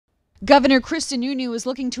Governor Chris Sununu is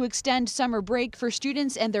looking to extend summer break for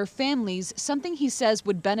students and their families, something he says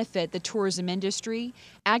would benefit the tourism industry,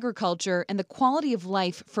 agriculture, and the quality of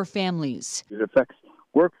life for families. It affects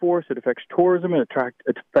workforce, it affects tourism, it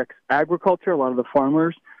affects agriculture. A lot of the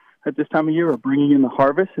farmers at this time of year are bringing in the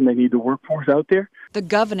harvest and they need the workforce out there. The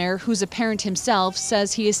governor, who's a parent himself,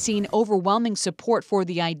 says he has seen overwhelming support for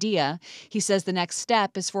the idea. He says the next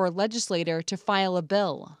step is for a legislator to file a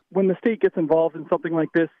bill. When the state gets involved in something like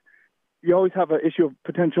this, you always have an issue of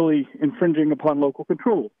potentially infringing upon local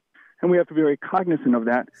control, and we have to be very cognizant of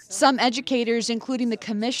that. Some educators, including the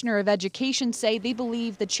Commissioner of Education, say they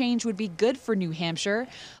believe the change would be good for New Hampshire,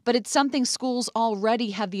 but it's something schools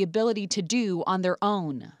already have the ability to do on their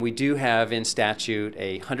own. We do have in statute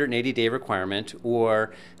a 180-day requirement,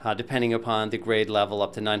 or depending upon the grade level,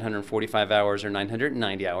 up to 945 hours or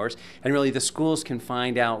 990 hours, and really the schools can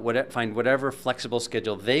find whatever flexible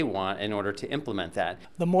schedule they want in order to implement that.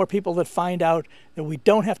 The more people that find out that we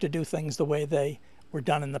don't have to do things the way they were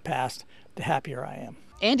done in the past, the happier I am.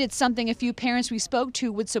 And it's something a few parents we spoke to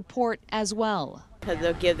would support as well. Because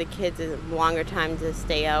they'll give the kids a longer time to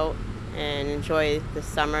stay out and enjoy the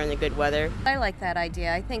summer and the good weather. I like that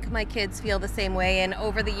idea. I think my kids feel the same way, and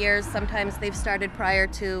over the years sometimes they've started prior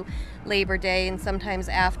to Labor Day and sometimes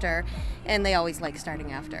after, and they always like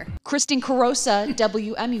starting after. Kristen Carosa,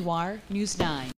 WMUR News 9.